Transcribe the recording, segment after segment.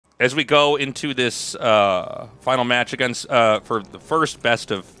as we go into this final match against for the first best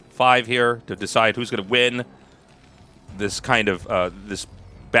of 5 here to decide who's going to win this kind of this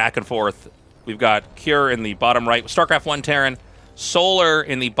back and forth. We've got Cure in the bottom right, StarCraft 1 Terran, Solar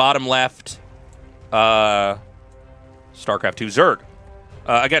in the bottom left, StarCraft 2 Zerg.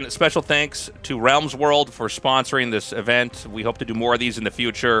 Again, special thanks to Realms World for sponsoring this event. We hope to do more of these in the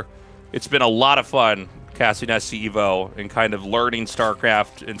future. It's been a lot of fun casting SC EVO and kind of learning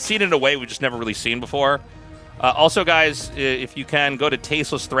StarCraft and seeing it in a way we've just never really seen before. Also, guys, if you can, go to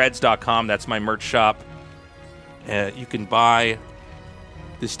tastelessthreads.com. That's my merch shop. You can buy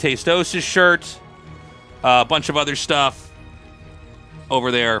this Tastosis shirt, a bunch of other stuff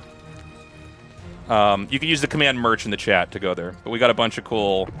over there. You can use the command merch in the chat to go there. But we got a bunch of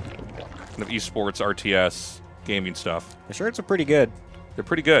cool kind of esports, RTS, gaming stuff. The shirts are pretty good. They're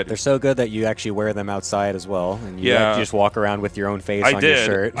pretty good. They're so good that you actually wear them outside as well. And you just walk around with your own face on your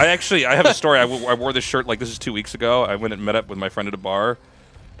shirt. I have a story. I wore this shirt, like this is 2 weeks ago. I went and met up with my friend at a bar.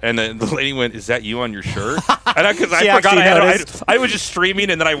 And then the lady went, "Is that you on your shirt?" And because I forgot, I was just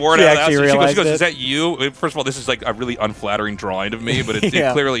streaming, and then I wore it out loud. So she goes, "Is that you?" First of all, this is like a really unflattering drawing of me, but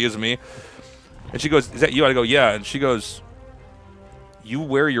it clearly is me. And she goes, "Is that you?" I go, "Yeah." And she goes, "You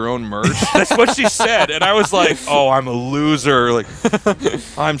wear your own merch?" That's what she said. And I was like, "Oh, I'm a loser. Like,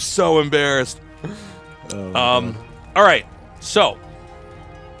 I'm so embarrassed." All right. So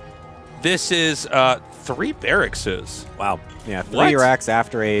this is 3 barracks. Wow. Yeah, 3 racks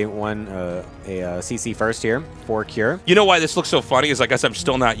after a CC first here for Cure. You know why this looks so funny is I guess I'm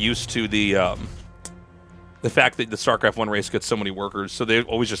still not used to the fact that the StarCraft 1 race gets so many workers, so they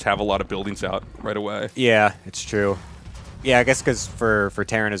always just have a lot of buildings out right away. Yeah, it's true. Yeah, I guess because for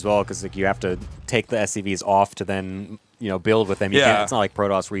Terran as well, because like you have to take the SCVs off to then build with them. You can't, it's not like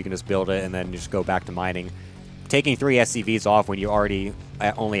Protoss where you can just build it and then just go back to mining. Taking 3 SCVs off when you already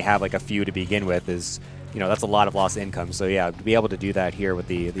only have like a few to begin with is that's a lot of lost income. So yeah, to be able to do that here with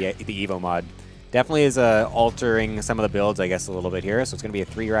the EVO mod definitely is altering some of the builds, I guess, a little bit here. So it's going to be a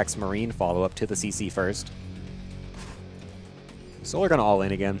 3-Rex Marine follow-up to the CC first. Solar going to all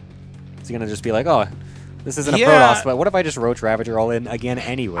in again. Is he going to just be like, oh, this isn't a Protoss, but what if I just Roach Ravager all in again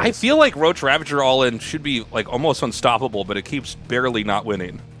anyways? I feel like Roach Ravager all in should be like almost unstoppable, but it keeps barely not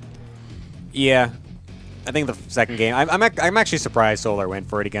winning. Yeah. I think the second game, I'm actually surprised Solar went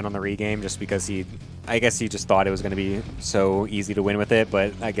for it again on the regame, just because I guess he just thought it was going to be so easy to win with it,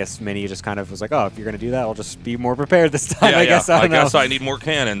 but I guess Mini just kind of was like, oh, if you're going to do that, I'll just be more prepared this time, I guess. I guess I need more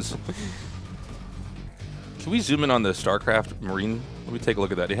cannons. Can we zoom in on the StarCraft Marine? Let me take a look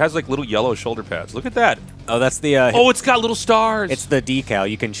at that. It has like little yellow shoulder pads. Look at that. Oh, that's the... oh, it's got little stars. It's the decal.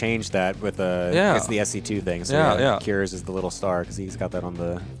 You can change that with it's the SC2 thing. So Cures is the little star, because he's got that on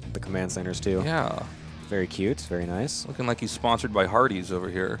the command centers too. Yeah. Very cute. Very nice. Looking like he's sponsored by Hardee's over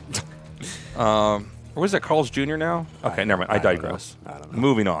here. Or was that Carl's Jr. now? Okay, never mind. I digress. I don't know.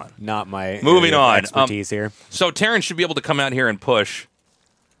 Moving on. Not my expertise here. So Terran should be able to come out here and push.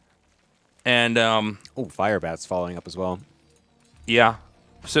 And oh, Firebat's following up as well. Yeah.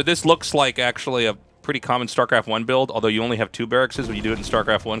 So this looks like actually a pretty common StarCraft 1 build, although you only have 2 barracks when you do it in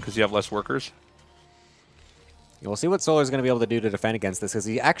StarCraft 1 because you have less workers. We'll see what Solar's going to be able to do to defend against this, because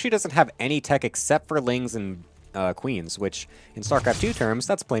he actually doesn't have any tech except for Lings and Queens, which in StarCraft 2 terms,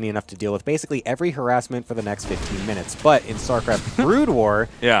 that's plenty enough to deal with basically every harassment for the next 15 minutes. But in StarCraft Brood War,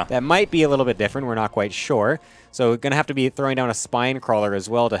 that might be a little bit different. We're not quite sure. So going to have to be throwing down a Spine Crawler as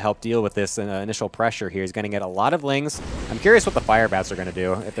well to help deal with this initial pressure here. He's going to get a lot of Lings. I'm curious what the Firebats are going to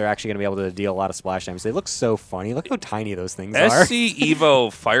do, if they're actually going to be able to deal a lot of splash damage. They look so funny. Look how tiny those things are. SC EVO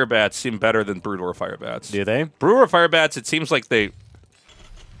Firebats seem better than Brood War Firebats. Do they? Brood War Firebats, it seems like they...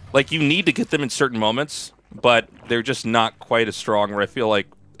 Like, you need to get them in certain moments, but they're just not quite as strong, where I feel like,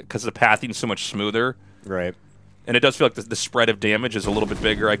 because the pathing's so much smoother. Right. And it does feel like the spread of damage is a little bit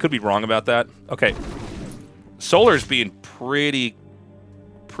bigger. I could be wrong about that. Okay. Solar's being pretty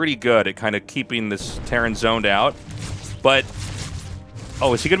good at kind of keeping this Terran zoned out. But,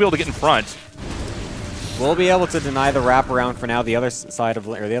 oh, is he going to be able to get in front? We'll be able to deny the wraparound for now. The other side of,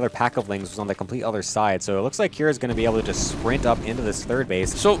 or the other pack of Lings was on the complete other side. So it looks like Kira is going to be able to just sprint up into this third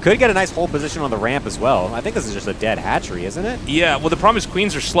base. So could get a nice hold position on the ramp as well. I think this is just a dead hatchery, isn't it? Yeah, well, the problem is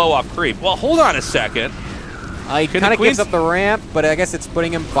Queens are slow off creep. Well, hold on a second. He kind of gives up the ramp, but I guess it's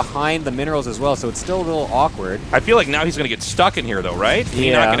putting him behind the minerals as well, so it's still a little awkward. I feel like now he's going to get stuck in here, though, right? Can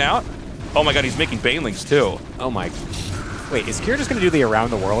he knock it out? Oh my god, he's making banelings, too. Oh my... Wait, is Kira just going to do the around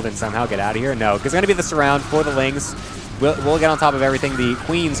the world and somehow get out of here? No, because it's going to be the surround for the Lings. We'll get on top of everything. The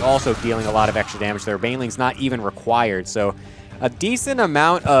Queens also dealing a lot of extra damage. Their banelings not even required, so a decent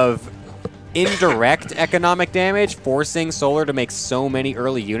amount of indirect economic damage, forcing Solar to make so many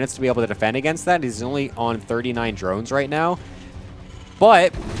early units to be able to defend against that. He's only on 39 drones right now.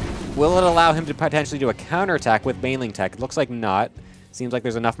 But will it allow him to potentially do a counterattack with Baneling tech? It looks like not. Seems like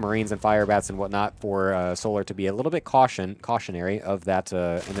there's enough Marines and Fire Bats and whatnot for Solar to be a little bit cautionary of that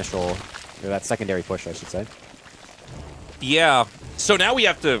initial, or that secondary push, I should say. Yeah. So now we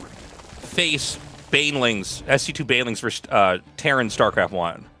have to face Banelings, SC2 Banelings versus Terran StarCraft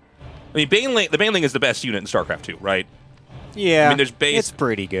 1. I mean, the Baneling is the best unit in StarCraft 2, right? Yeah, I mean, there's base. It's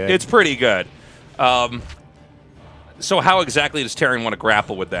pretty good. It's pretty good. So how exactly does Terran want to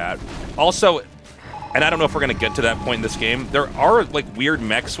grapple with that? Also, and I don't know if we're going to get to that point in this game, there are like weird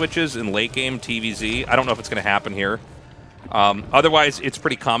mech switches in late game TVZ. I don't know if it's going to happen here. Otherwise, it's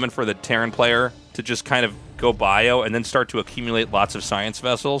pretty common for the Terran player to just kind of go bio and then start to accumulate lots of science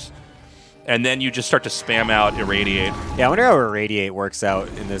vessels. And then you just start to spam out Irradiate. Yeah, I wonder how Irradiate works out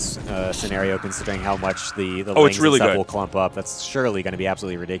in this scenario, considering how much the oh, it's really and stuff good. will clump up. That's surely going to be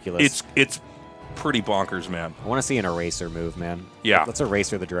absolutely ridiculous. It's pretty bonkers, man. I want to see an eraser move, man. Yeah. Let's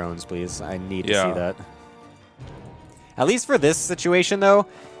eraser the drones, please. I need to see that. At least for this situation, though,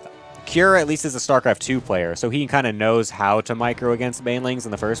 Cure at least is a StarCraft 2 player, so he kind of knows how to micro against Banelings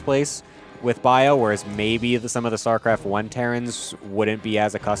in the first place with bio, whereas maybe some of the StarCraft 1 Terrans wouldn't be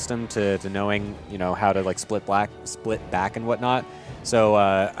as accustomed to knowing, you know, how to like split back and whatnot. So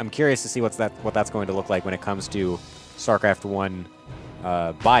I'm curious to see what that's going to look like when it comes to StarCraft 1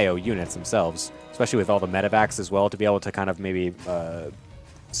 bio units themselves, especially with all the medevacs as well, to be able to kind of maybe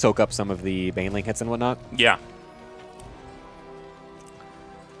soak up some of the Baneling hits and whatnot. Yeah.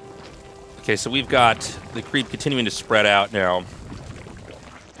 Okay, so we've got the creep continuing to spread out now.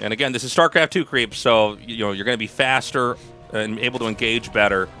 And again, this is StarCraft 2 creep, so you know you're going to be faster and able to engage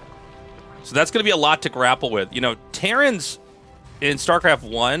better. So that's going to be a lot to grapple with. You know, Terrans in StarCraft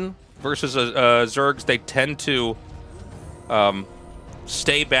 1 versus Zergs, they tend to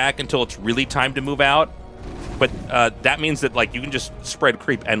stay back until it's really time to move out. But that means that like you can just spread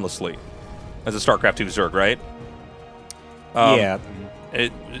creep endlessly as a StarCraft 2 Zerg, right? Yeah.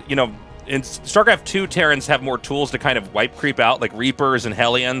 You know, in StarCraft 2, Terrans have more tools to kind of wipe creep out, like Reapers and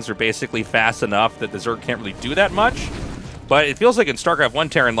Hellions are basically fast enough that the Zerg can't really do that much. But it feels like in StarCraft 1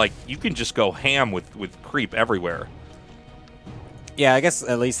 Terran, like, you can just go ham with creep everywhere. Yeah, I guess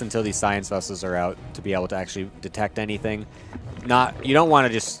at least until these science vessels are out to be able to actually detect anything. You don't want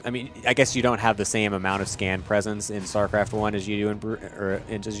to just, I mean, I guess you don't have the same amount of scan presence in StarCraft 1 as you do in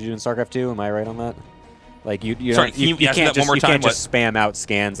StarCraft 2. Am I right on that? Like you can't just spam out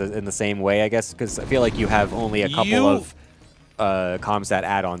scans in the same way, I guess, because I feel like you have only a couple of Comsat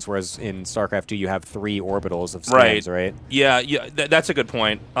add-ons, whereas in StarCraft 2 you have 3 orbitals of scans, right? Yeah, that's a good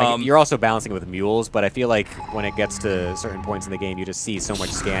point. Like, you're also balancing with mules, but I feel like when it gets to certain points in the game, you just see so much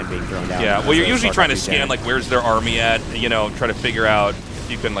scan being thrown down. Yeah, well, you're usually trying to scan like where's their army at, you know, try to figure out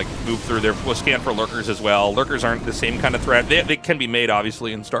if you can like move through there. We'll scan for lurkers as well. Lurkers aren't the same kind of threat. They can be made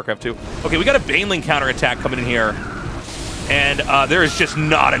obviously in StarCraft 2. Okay, we got a Baneling counterattack coming in here. And there is just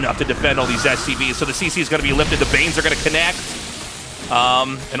not enough to defend all these SCVs, so the CC is going to be lifted. The Banes are going to connect.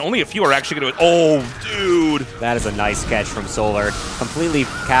 And only a few are actually going to... Oh, dude! That is a nice catch from Solar, completely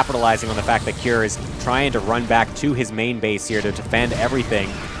capitalizing on the fact that Cure is trying to run back to his main base here to defend everything.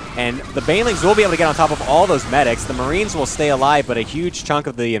 And the Banelings will be able to get on top of all those medics. The Marines will stay alive, but a huge chunk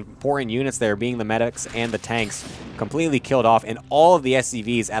of the important units there, being the medics and the tanks, completely killed off, and all of the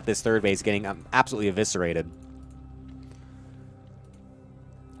SCVs at this third base getting absolutely eviscerated.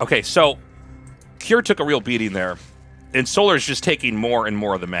 Okay, so Cure took a real beating there. And Solar's just taking more and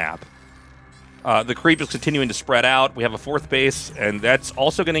more of the map. The creep is continuing to spread out. We have a 4th base, and that's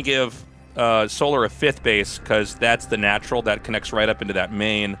also going to give Solar a 5th base, because that's the natural that connects right up into that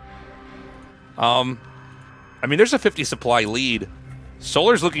main. I mean, there's a 50 supply lead.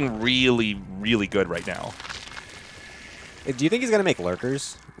 Solar's looking really, really good right now. Do you think he's going to make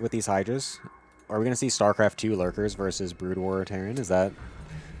lurkers with these Hydras? Are we going to see StarCraft 2 lurkers versus Brood War Terran? Is that...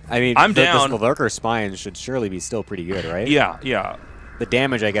 I mean, I'm down. The lurker spines should surely be still pretty good, right? Yeah, yeah. The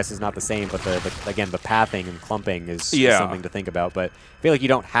damage, I guess, is not the same, but again, the pathing and clumping is something to think about. But I feel like you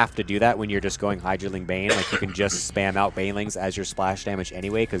don't have to do that when you're just going Hydraling Bane. Like, you can just spam out Banelings as your splash damage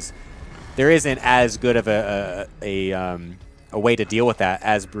anyway, because there isn't as good of a way to deal with that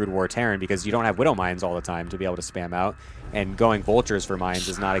as Brood War Terran, because you don't have Widow Mines all the time to be able to spam out. And going Vultures for mines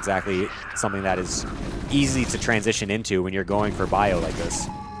is not exactly something that is easy to transition into when you're going for bio like this.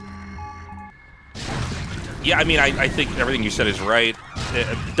 Yeah, I mean, I think everything you said is right.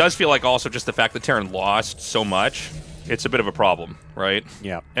 It does feel like also just the fact that Terran lost so much, it's a bit of a problem, right?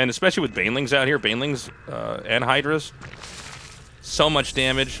 Yeah. And especially with Banelings out here, Banelings and Hydras. so much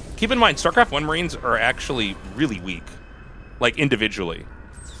damage. Keep in mind, StarCraft 1 Marines are actually really weak, like individually.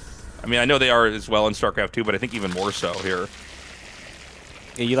 I mean, I know they are as well in StarCraft 2, but I think even more so here.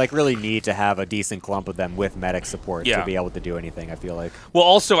 Yeah, you like really need to have a decent clump of them with medic support to be able to do anything, I feel like. Well,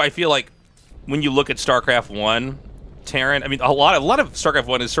 also, I feel like when you look at StarCraft 1, Terran, I mean, a lot of StarCraft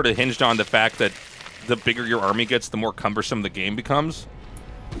 1 is sort of hinged on the fact that the bigger your army gets, the more cumbersome the game becomes.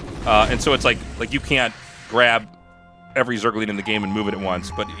 And so it's like you can't grab every Zerg lead in the game and move it at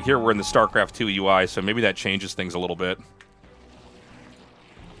once. But here we're in the StarCraft 2 UI, so maybe that changes things a little bit.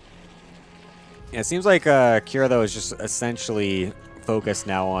 Yeah, it seems like Kira, though, is just essentially focused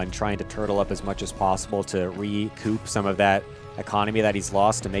now on trying to turtle up as much as possible to recoup some of that economy that he's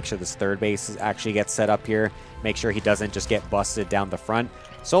lost, to make sure this third base actually gets set up here, make sure he doesn't just get busted down the front.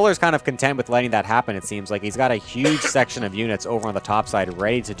 Solar's kind of content with letting that happen, it seems like. He's got a huge section of units over on the top side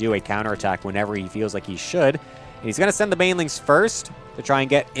ready to do a counterattack whenever he feels like he should. And he's going to send the Banelings first to try and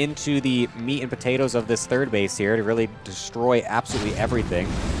get into the meat and potatoes of this third base here to really destroy absolutely everything.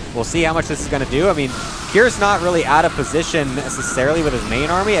 We'll see how much this is going to do. I mean, Kier's not really out of position necessarily with his main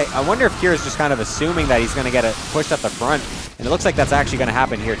army. I wonder if Kier's just kind of assuming that he's going to get it pushed at the front. And it looks like that's actually going to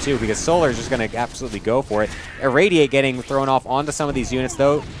happen here too, because Solar's just going to absolutely go for it. Irradiate getting thrown off onto some of these units,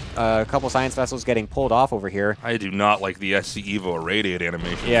 though. A couple science vessels getting pulled off over here. I do not like the SC EVO Irradiate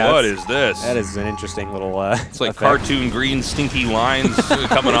animation. Yeah, what is this? That is an interesting little it's like effect. Cartoon green stinky lines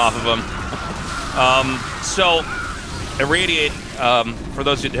coming off of them. So, Irradiate, for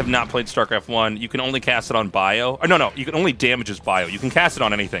those who have not played StarCraft 1, you can only cast it on bio. Or no, you can only damage his bio. You can cast it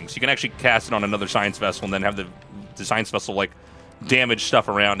on anything. So you can actually cast it on another science vessel and then have the science vessel like damage stuff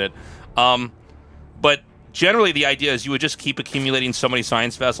around it. But generally the idea is you would just keep accumulating so many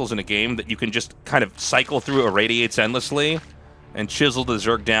science vessels in a game that you can just kind of cycle through Irradiates endlessly and chisel the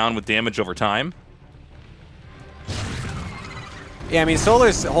Zerg down with damage over time. Yeah, I mean,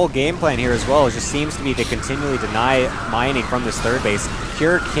 Solar's whole game plan here as well just seems to be to continually deny mining from this third base.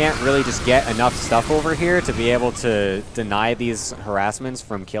 Cure can't really just get enough stuff over here to be able to deny these harassments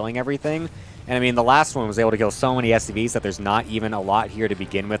from killing everything. And I mean, the last one was able to kill so many SCVs that there's not even a lot here to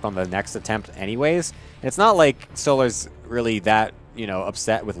begin with on the next attempt anyways. And it's not like Solar's really that, you know,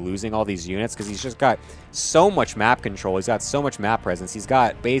 upset with losing all these units, because he's just got so much map control. He's got so much map presence. He's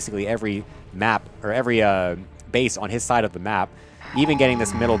got basically every map, or every base on his side of the map. Even getting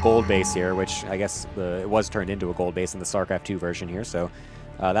this middle gold base here, which I guess it was turned into a gold base in the StarCraft 2 version here. So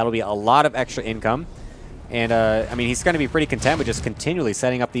that'll be a lot of extra income. And, I mean, he's going to be pretty content with just continually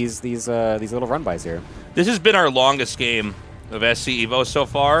setting up these little run-bys here. This has been our longest game of SC EVO so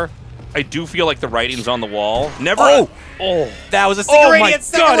far. I do feel like the writing's on the wall. Never. Oh, that was a single radiant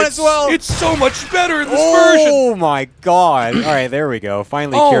second one as well. It's so much better in this version. Oh my god! All right, there we go.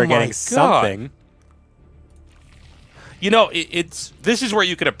 Finally, Kira getting something. You know, this is where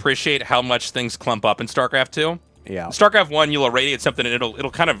you can appreciate how much things clump up in StarCraft 2. Yeah. In StarCraft 1, you'll irradiate something and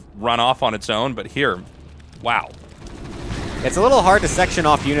it'll kind of run off on its own, but here, wow. It's a little hard to section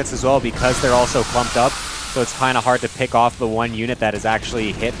off units as well because they're also clumped up. So it's kind of hard to pick off the one unit that is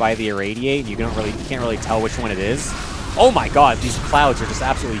actually hit by the irradiate. You can't really tell which one it is. Oh my god, these clouds are just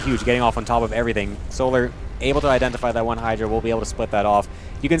absolutely huge, getting off on top of everything. Solar able to identify that one Hydra. We'll be able to split that off.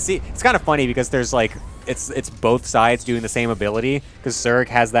 You can see it's kind of funny because there's like it's both sides doing the same ability, because Zerg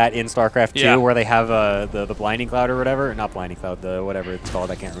has that in StarCraft 2 where they have the blinding cloud or whatever, not blinding cloud, the whatever it's called,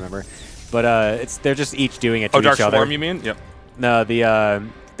 I can't remember. But they're just each doing it to each other. Dark Swarm, you mean? Yep. No, they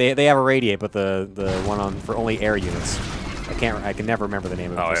have a radiate, but the one on for only air units. I can never remember the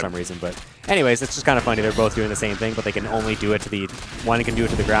name of it for some reason. But anyways, it's just kind of funny. They're both doing the same thing, but they can only do it to the one can do it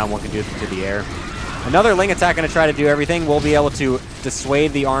to the ground, one can do it to the air. Another Ling attack going to try to do everything. We'll be able to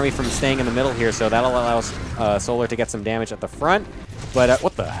dissuade the army from staying in the middle here, so that'll allow Solar to get some damage at the front. But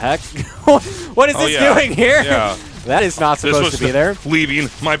what the heck? What is this doing here? Yeah. That is not supposed to be there.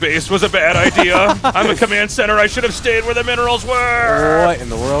 Leaving my base was a bad idea. I'm a command center. I should have stayed where the minerals were. What in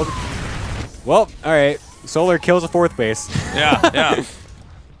the world? Well, all right. Solar kills a fourth base. Yeah.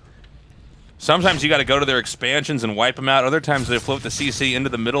 Sometimes you got to go to their expansions and wipe them out. Other times they float the CC into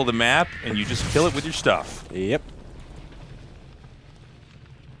the middle of the map, and you just kill it with your stuff. Yep.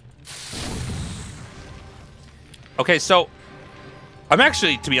 Okay, so I'm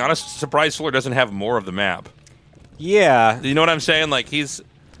actually, to be honest, surprised Solar doesn't have more of the map. Yeah. You know what I'm saying? Like, he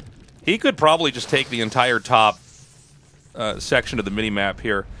could probably just take the entire top section of the mini-map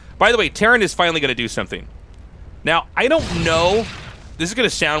here. By the way, Terran is finally going to do something. Now, I don't know. This is going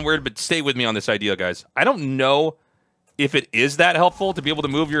to sound weird, but stay with me on this idea, guys. I don't know if it is that helpful to be able to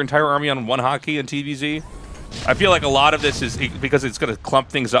move your entire army on one hotkey in TVZ. I feel like a lot of this is because it's going to clump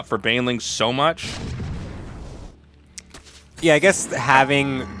things up for Banelings so much. Yeah, I guess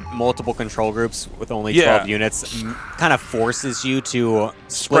having multiple control groups with only 12 units kind of forces you to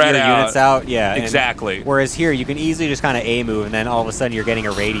split Spread your units out. Yeah, exactly. Whereas here, you can easily just kind of A move, and then all of a sudden you're getting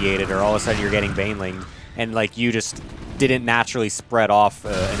irradiated, or all of a sudden you're getting banelinged, and like you just didn't naturally spread off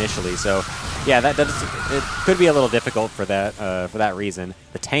initially. So yeah, it could be a little difficult for that reason.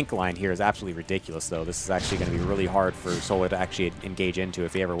 The tank line here is absolutely ridiculous, though. This is actually going to be really hard for Solar to actually engage into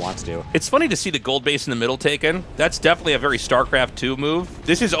if he ever wants to. It's funny to see the gold base in the middle taken. That's definitely a very StarCraft 2 move.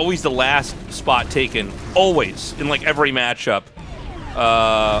 This is always the last spot taken, always, in like every matchup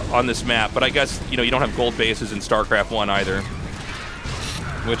on this map. But I guess, you know, you don't have gold bases in StarCraft 1 either.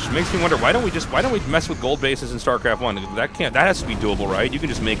 Which makes me wonder, why don't we mess with gold bases in StarCraft 1? That has to be doable, right? You can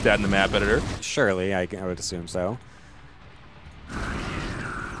just make that in the map editor. Surely, I would assume so.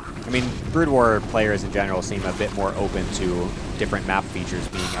 I mean, Brood War players in general seem a bit more open to different map features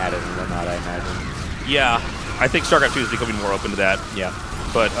being added and whatnot, I imagine. Yeah, I think StarCraft 2 is becoming more open to that. Yeah.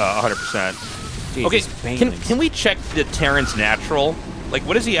 But 100%. Jesus, okay, can we check the Terran's natural? Like,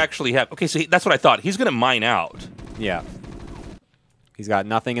 what does he actually have? Okay, so that's what I thought. He's going to mine out. Yeah. He's got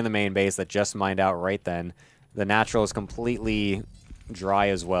nothing in the main base that just mined out right then. The natural is completely dry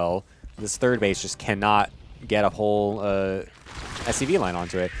as well. This third base just cannot get a whole SCV line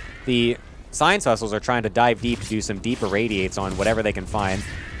onto it. The science vessels are trying to dive deep to do some deep irradiates on whatever they can find.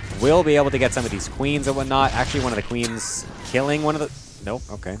 Will be able to get some of these queens and whatnot. Actually, one of the queens killing one of the... Nope,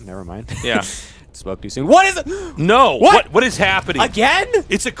 okay, never mind. Yeah. Spoke too soon. What is it? No! What is happening? Again?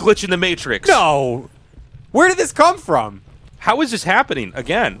 It's a glitch in the Matrix. No! Where did this come from? How is this happening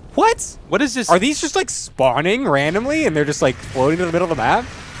again? What? What is this? Are these just like spawning randomly and they're just like floating to the middle of the map?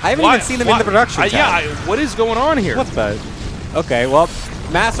 I haven't even seen them in the production tab. Yeah, what is going on here? What's that? Okay, well,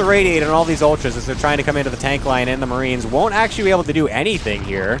 mass irradiate and all these ultras as they're trying to come into the tank line and the Marines won't actually be able to do anything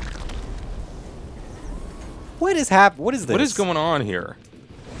here. What is What is this? What is going on here?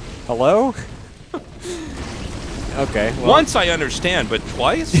 Hello? Okay. Well. Once I understand, but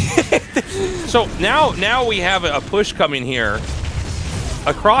twice? So now we have a push coming here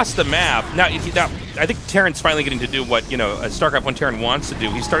across the map. Now I think Terran's finally getting to do what, you know, StarCraft 1 Terran wants to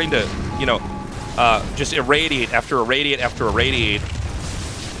do. He's starting to, you know, just irradiate after irradiate after irradiate.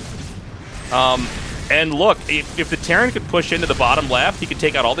 And look, if the Terran could push into the bottom left, he could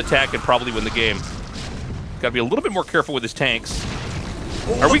take out all the tech and probably win the game. Got to be a little bit more careful with his tanks.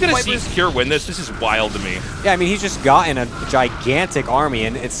 Are we going to see Cure win this? This is wild to me. Yeah, I mean, he's just gotten a gigantic army,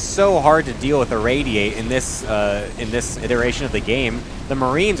 and it's so hard to deal with Irradiate in this iteration of the game. The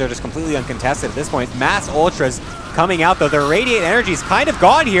Marines are just completely uncontested at this point. Mass Ultras coming out, though. The Irradiate energy is kind of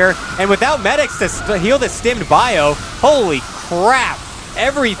gone here, and without medics to heal the stimmed bio, holy crap.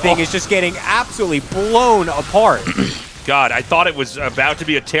 Everything is just getting absolutely blown apart. God, I thought it was about to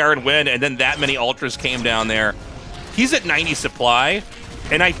be a Terran win, and then that many Ultras came down there. He's at 90 supply.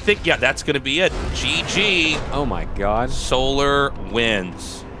 And I think, yeah, that's going to be it. GG. Oh, my God. Solar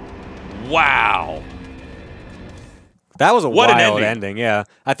wins. Wow. That was a wild ending, yeah.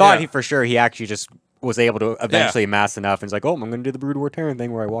 I thought he actually just was able to eventually amass enough. And he's like, oh, I'm going to do the Brood War Terran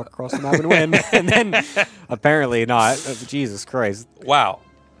thing where I walk across the map and win. And then apparently not. Jesus Christ. Wow.